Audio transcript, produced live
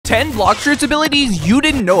10 Blox fruit's abilities you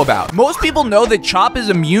didn't know about. Most people know that Chop is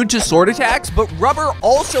immune to sword attacks, but Rubber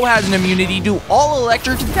also has an immunity to all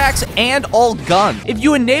electric attacks and all guns. If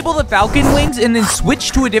you enable the Falcon Wings and then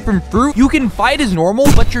switch to a different fruit, you can fight as normal,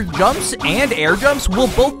 but your jumps and air jumps will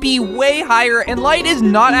both be way higher, and Light is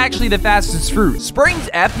not actually the fastest fruit. Spring's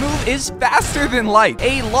F move is faster than Light,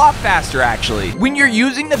 a lot faster actually. When you're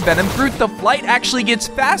using the Venom fruit, the flight actually gets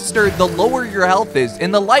faster the lower your health is,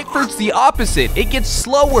 and the Light fruit's the opposite. It gets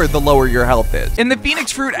slower the lower your health is. And the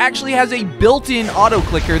Phoenix fruit actually has a built-in auto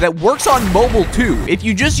clicker that works on mobile too. If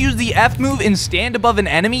you just use the F move and stand above an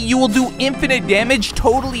enemy, you will do infinite damage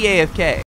totally AFK.